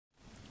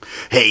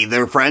Hey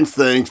there friends,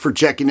 thanks for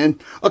checking in.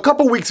 A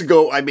couple weeks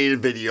ago I made a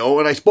video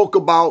and I spoke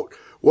about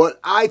what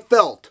I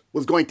felt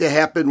was going to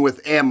happen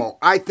with ammo.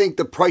 I think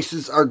the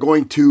prices are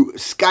going to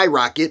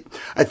skyrocket.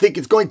 I think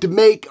it's going to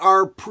make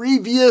our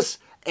previous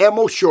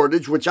ammo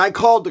shortage, which I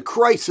called the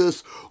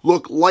crisis,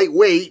 look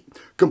lightweight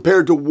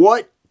compared to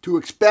what to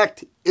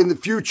expect in the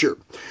future.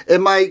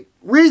 And my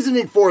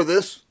reasoning for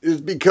this is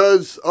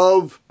because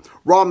of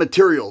raw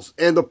materials,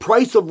 and the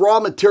price of raw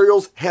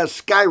materials has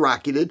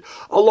skyrocketed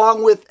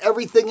along with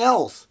everything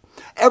else.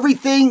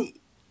 Everything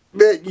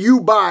that you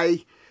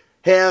buy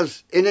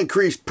has an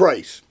increased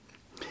price.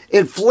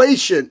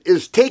 Inflation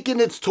is taking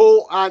its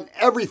toll on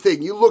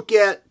everything. You look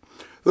at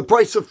the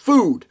price of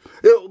food.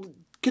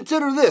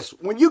 Consider this.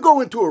 When you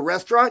go into a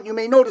restaurant, you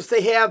may notice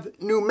they have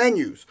new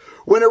menus.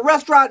 When a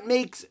restaurant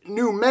makes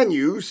new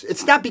menus,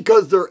 it's not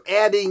because they're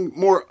adding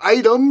more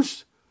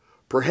items.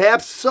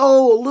 Perhaps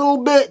so, a little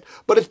bit,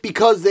 but it's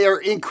because they are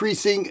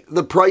increasing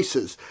the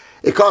prices.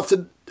 It costs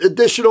an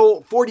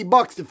additional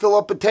 $40 to fill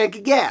up a tank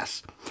of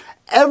gas.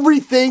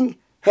 Everything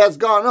has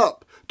gone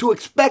up. To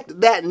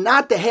expect that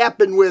not to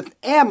happen with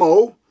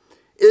ammo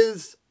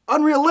is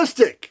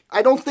unrealistic.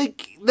 I don't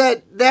think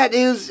that that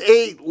is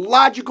a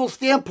logical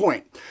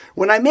standpoint.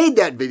 When I made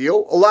that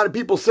video, a lot of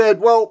people said,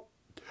 well,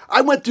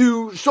 I went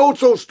to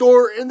so-and-so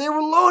store and they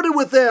were loaded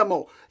with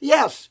ammo.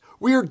 Yes,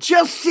 we are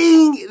just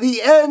seeing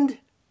the end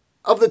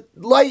of the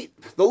light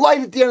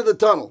at the end of the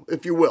tunnel,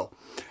 if you will.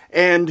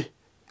 And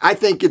I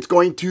think it's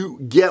going to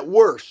get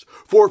worse.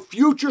 For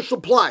future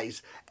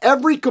supplies,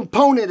 every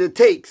component it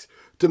takes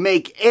to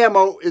make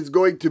ammo is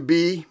going to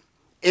be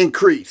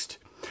increased.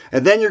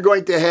 And then you're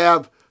going to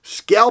have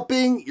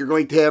scalping, you're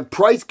going to have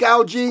price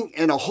gouging,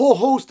 and a whole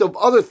host of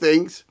other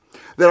things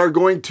that are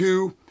going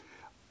to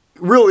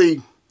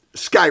really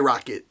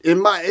skyrocket.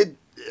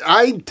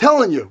 I'm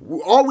telling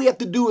you, all we have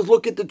to do is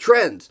look at the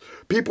trends.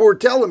 People were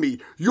telling me,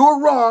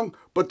 you're wrong,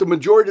 but the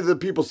majority of the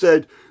people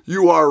said,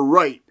 you are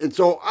right. And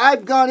so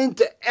I've gone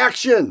into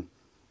action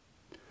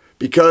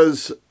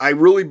because I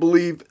really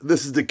believe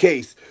this is the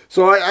case.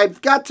 So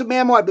I've got some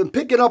ammo. I've been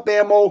picking up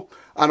ammo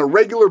on a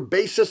regular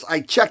basis.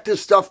 I check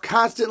this stuff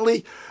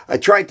constantly. I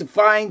try to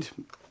find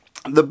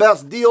the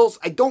best deals.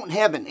 I don't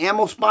have an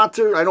ammo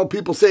sponsor. I know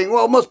people saying,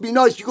 well, it must be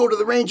nice. You go to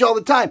the range all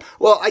the time.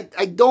 Well,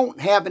 I don't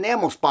have an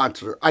ammo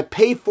sponsor. I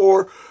pay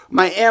for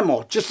my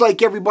ammo just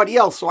like everybody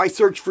else. So I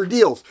search for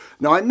deals.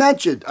 Now I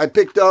mentioned I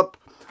picked up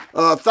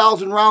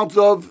 1,000 rounds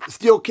of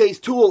steel case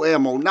tool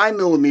ammo,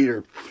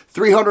 9mm,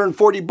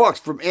 $340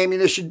 from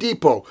Ammunition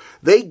Depot.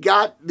 They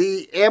got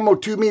the ammo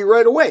to me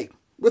right away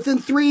within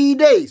 3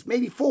 days,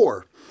 maybe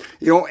 4.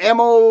 You know,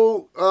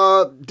 Ammo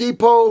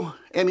Depot,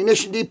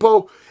 Ammunition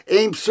Depot,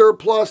 Aim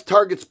Surplus,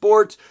 Target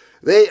Sports,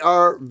 they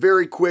are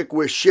very quick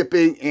with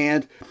shipping,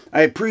 and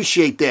I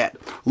appreciate that.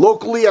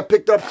 Locally, I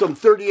picked up some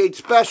 38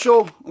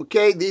 Special.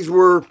 Okay, these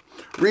were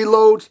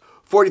reloads,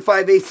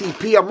 45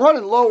 ACP. I'm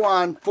running low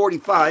on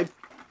 45,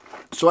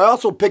 so I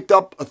also picked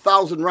up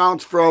 1,000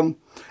 rounds from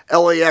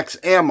LAX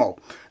Ammo.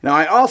 Now,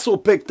 I also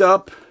picked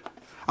up,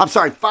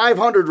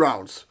 500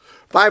 rounds.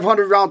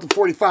 500 rounds of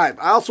 45.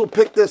 I also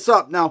picked this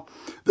up. Now,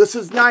 this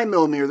is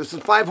 9mm. This is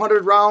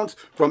 500 rounds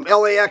from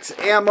LAX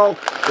Ammo.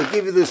 They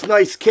give you this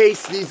nice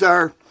case. These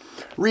are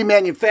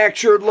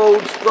remanufactured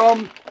loads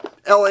from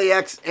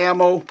LAX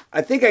Ammo.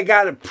 I think I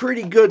got a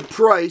pretty good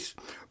price,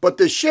 but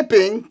the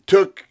shipping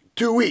took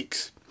 2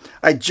 weeks.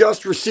 I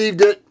just received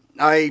it.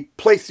 I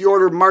placed the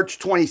order March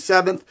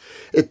 27th.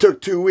 It took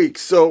 2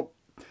 weeks. So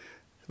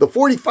the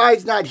 45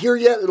 is not here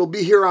yet. It'll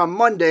be here on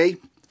Monday.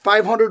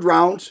 500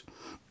 rounds.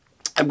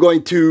 I'm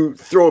going to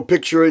throw a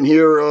picture in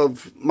here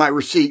of my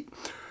receipt,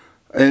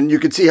 and you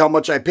can see how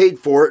much I paid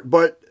for it.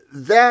 But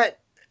that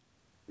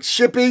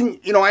shipping,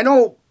 you know, I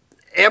know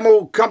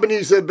ammo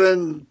companies have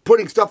been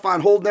putting stuff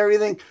on hold and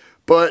everything,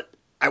 but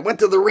I went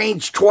to the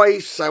range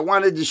twice. I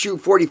wanted to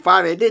shoot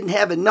 45. I didn't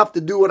have enough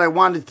to do what I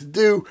wanted to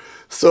do,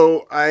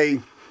 so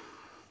I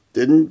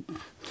didn't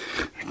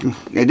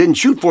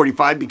shoot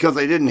 45 because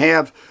I didn't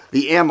have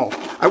the ammo.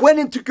 I went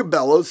into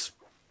Cabela's.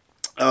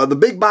 The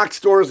big box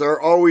stores are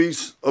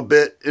always a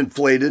bit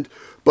inflated,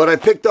 but I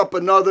picked up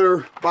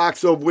another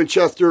box of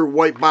Winchester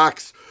white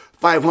box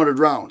 500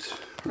 rounds.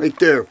 Right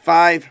there,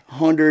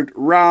 500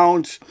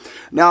 rounds.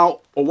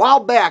 Now, a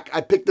while back,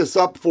 I picked this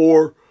up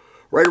for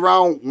right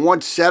around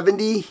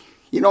 170,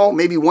 you know,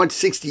 maybe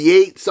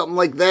 168, something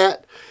like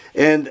that.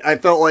 And I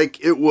felt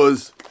like it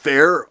was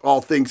fair, all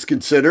things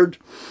considered.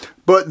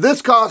 But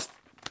this cost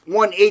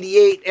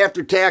 $188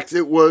 after tax.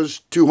 It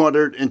was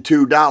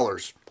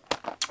 $202.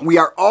 We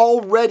are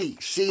already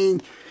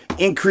seeing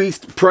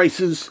increased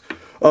prices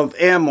of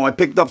ammo. I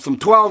picked up some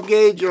 12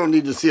 gauge. You don't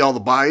need to see all the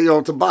buy. You know,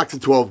 it's a box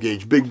of 12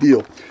 gauge. Big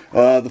deal.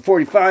 The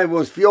 45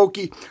 was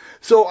Fiocchi.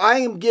 So I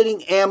am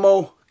getting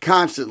ammo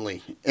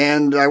constantly.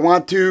 And I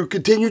want to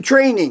continue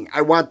training.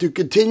 I want to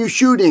continue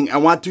shooting. I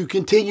want to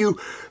continue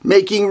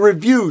making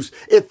reviews.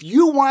 If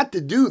you want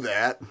to do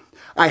that,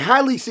 I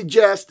highly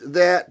suggest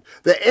that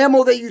the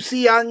ammo that you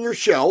see on your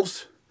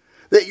shelves,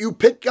 that you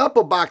pick up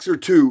a box or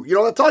two. You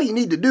know, that's all you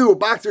need to do, a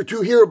box or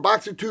two here, a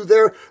box or two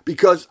there,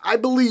 because I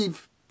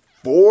believe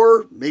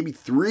 4, maybe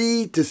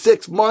 3 to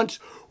 6 months,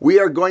 we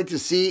are going to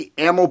see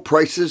ammo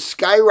prices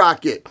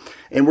skyrocket.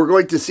 And we're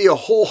going to see a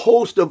whole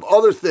host of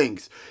other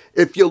things.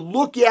 If you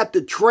look at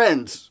the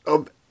trends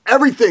of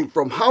everything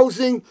from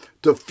housing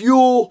to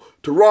fuel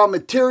to raw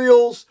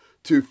materials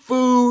to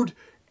food,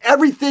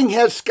 everything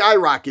has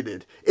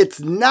skyrocketed. It's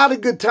not a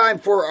good time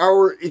for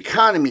our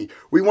economy.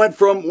 We went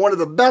from one of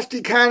the best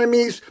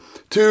economies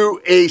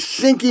to a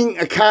sinking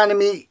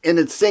economy, and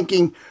it's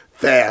sinking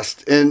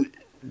fast. And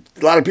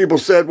a lot of people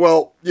said,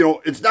 well, you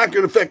know, it's not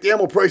going to affect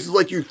ammo prices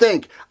like you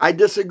think. I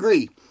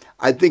disagree.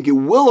 I think it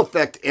will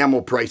affect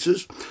ammo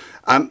prices.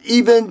 I'm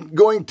even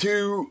going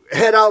to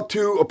head out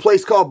to a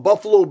place called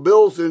Buffalo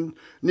Bills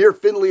near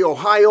Findlay,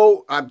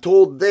 Ohio. I'm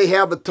told they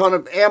have a ton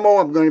of ammo.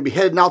 I'm going to be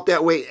heading out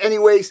that way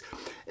anyways.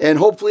 And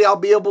hopefully I'll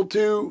be able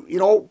to, you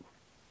know,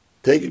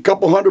 take a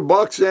couple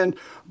 $100 and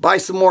buy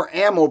some more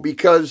ammo,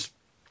 because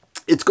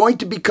it's going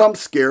to become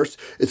scarce.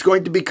 It's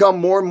going to become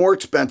more and more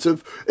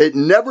expensive. It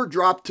never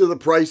dropped to the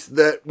price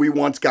that we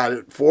once got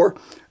it for.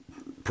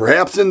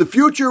 Perhaps in the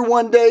future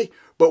one day,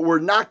 but we're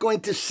not going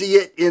to see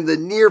it in the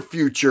near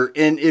future.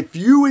 And if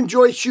you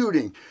enjoy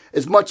shooting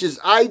as much as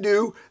I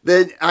do,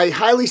 then I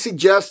highly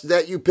suggest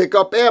that you pick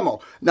up ammo.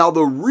 Now,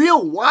 the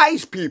real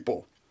wise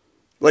people,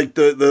 like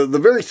the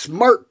very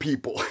smart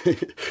people,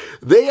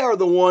 they are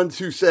the ones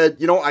who said,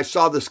 you know, I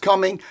saw this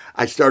coming.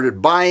 I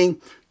started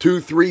buying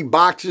 2-3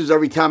 boxes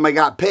every time I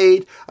got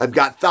paid. I've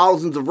got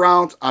thousands of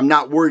rounds. I'm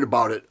not worried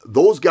about it.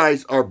 Those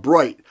guys are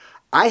bright.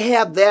 I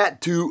have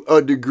that to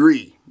a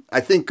degree.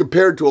 I think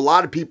compared to a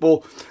lot of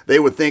people, they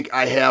would think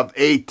I have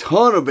a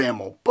ton of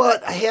ammo,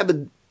 but I have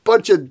a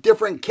bunch of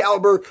different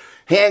caliber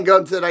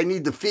handguns that I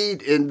need to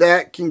feed, and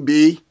that can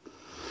be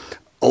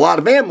a lot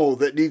of ammo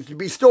that needs to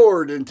be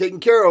stored and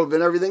taken care of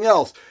and everything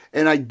else.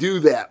 And I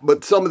do that.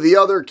 But some of the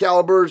other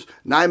calibers,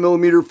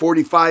 9mm,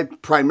 45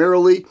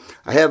 primarily,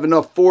 I have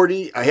enough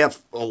 40. I have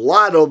a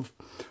lot of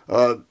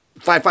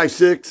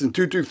 5.56 and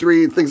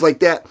 223 and things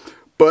like that.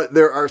 But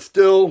there are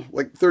still,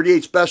 like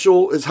 38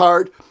 Special is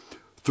hard.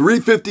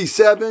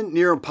 357,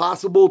 near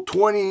impossible.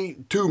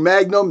 22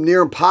 Magnum,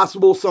 near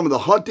impossible. Some of the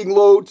hunting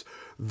loads,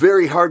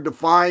 very hard to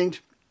find.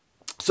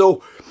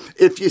 So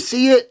if you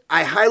see it,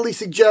 I highly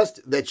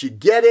suggest that you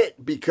get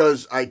it,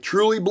 because I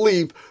truly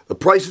believe the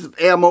prices of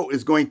ammo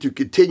is going to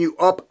continue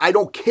up. I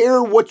don't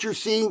care what you're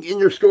seeing in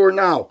your store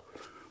now.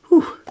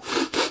 Whew.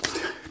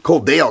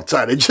 Cold day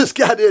outside. I just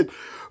got in.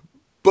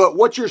 But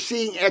what you're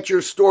seeing at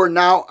your store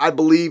now, I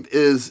believe,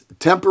 is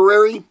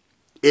temporary.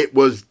 It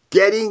was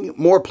getting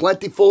more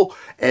plentiful,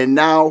 and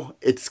now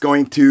it's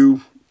going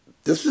to...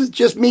 This is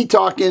just me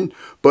talking,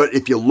 but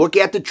if you look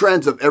at the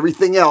trends of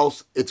everything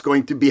else, it's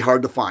going to be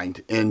hard to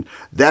find. And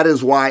that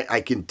is why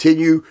I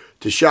continue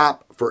to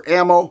shop for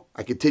ammo.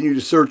 I continue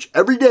to search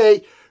every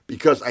day,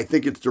 because I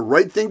think it's the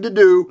right thing to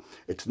do.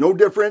 It's no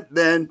different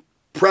than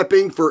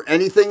prepping for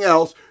anything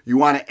else. You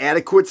want an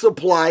adequate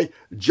supply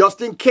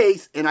just in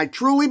case. And I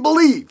truly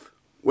believe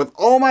with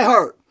all my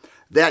heart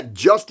that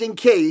just in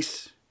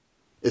case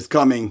is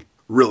coming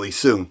really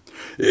soon.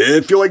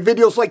 If you like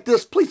videos like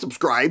this, please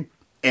subscribe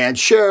and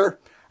share.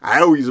 I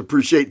always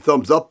appreciate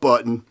thumbs up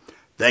button.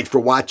 Thanks for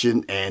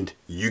watching, and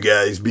you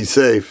guys be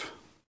safe.